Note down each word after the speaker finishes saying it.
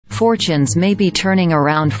fortunes may be turning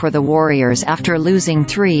around for the Warriors after losing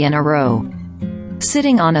 3 in a row.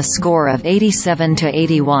 Sitting on a score of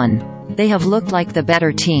 87-81, they have looked like the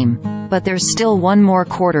better team, but there's still one more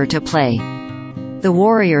quarter to play. The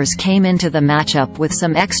Warriors came into the matchup with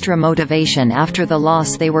some extra motivation after the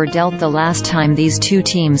loss they were dealt the last time these two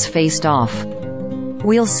teams faced off.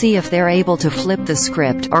 We'll see if they're able to flip the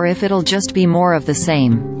script or if it'll just be more of the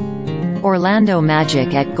same. Orlando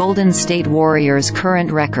Magic at Golden State Warriors.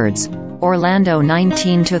 Current records: Orlando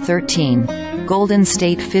 19-13, Golden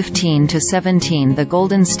State 15-17. The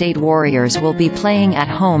Golden State Warriors will be playing at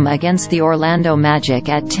home against the Orlando Magic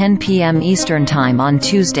at 10 p.m. Eastern Time on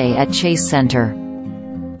Tuesday at Chase Center.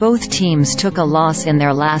 Both teams took a loss in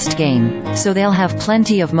their last game, so they'll have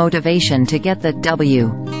plenty of motivation to get the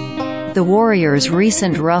W. The Warriors'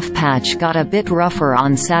 recent rough patch got a bit rougher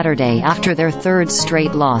on Saturday after their third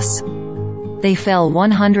straight loss. They fell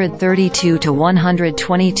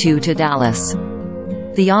 132-122 to Dallas.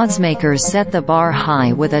 The oddsmakers set the bar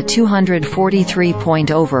high with a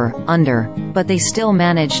 243-point over/under, but they still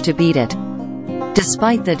managed to beat it.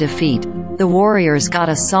 Despite the defeat, the Warriors got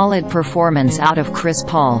a solid performance out of Chris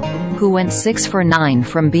Paul, who went 6 for 9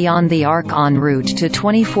 from beyond the arc en route to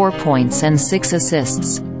 24 points and 6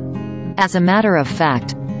 assists. As a matter of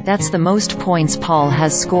fact, that's the most points Paul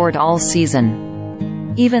has scored all season.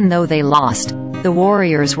 Even though they lost, the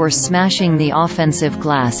Warriors were smashing the offensive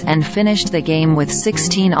glass and finished the game with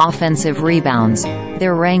 16 offensive rebounds.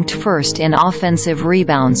 They're ranked first in offensive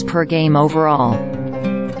rebounds per game overall.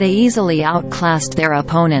 They easily outclassed their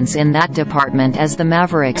opponents in that department as the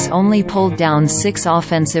Mavericks only pulled down 6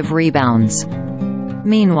 offensive rebounds.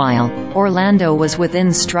 Meanwhile, Orlando was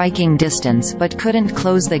within striking distance but couldn't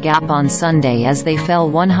close the gap on Sunday as they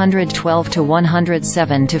fell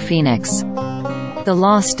 112-107 to Phoenix. The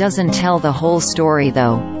loss doesn't tell the whole story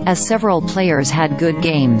though, as several players had good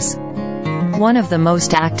games. One of the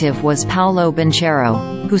most active was Paolo Banchero,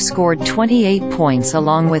 who scored 28 points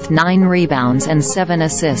along with 9 rebounds and 7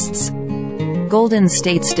 assists. Golden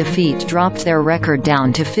State's defeat dropped their record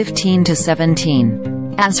down to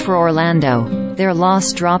 15-17. As for Orlando, their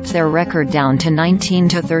loss dropped their record down to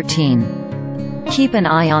 19-13. Keep an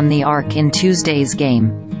eye on the arc in Tuesday's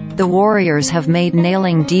game. The Warriors have made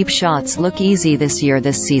nailing deep shots look easy this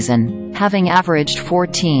season, having averaged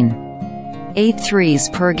 14.8 threes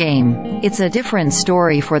per game. It's a different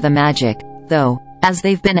story for the Magic, though, as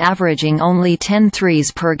they've been averaging only 10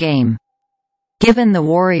 threes per game. Given the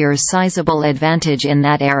Warriors' sizable advantage in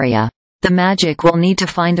that area, the Magic will need to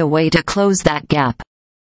find a way to close that gap.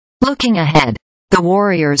 Looking ahead, the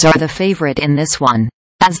Warriors are the favorite in this one,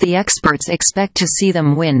 as the experts expect to see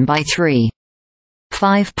them win by 3.5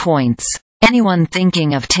 points. Anyone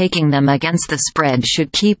thinking of taking them against the spread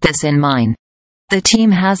should keep this in mind. The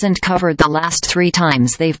team hasn't covered the last 3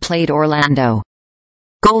 times they've played Orlando.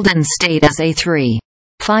 Golden State is a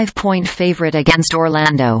 3.5-point favorite against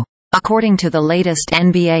Orlando, according to the latest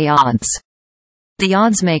NBA odds. The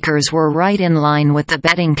oddsmakers were right in line with the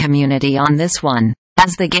betting community on this one,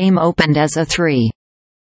 as the game opened as a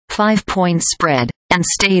 3.5-point spread, and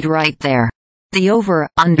stayed right there. The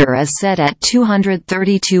over/under is set at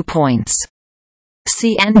 232 points.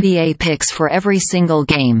 See NBA picks for every single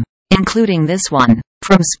game, including this one,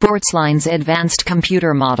 from SportsLine's advanced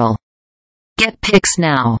computer model. Get picks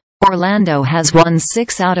now. Orlando has won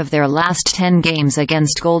 6 out of their last 10 games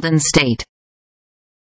against Golden State.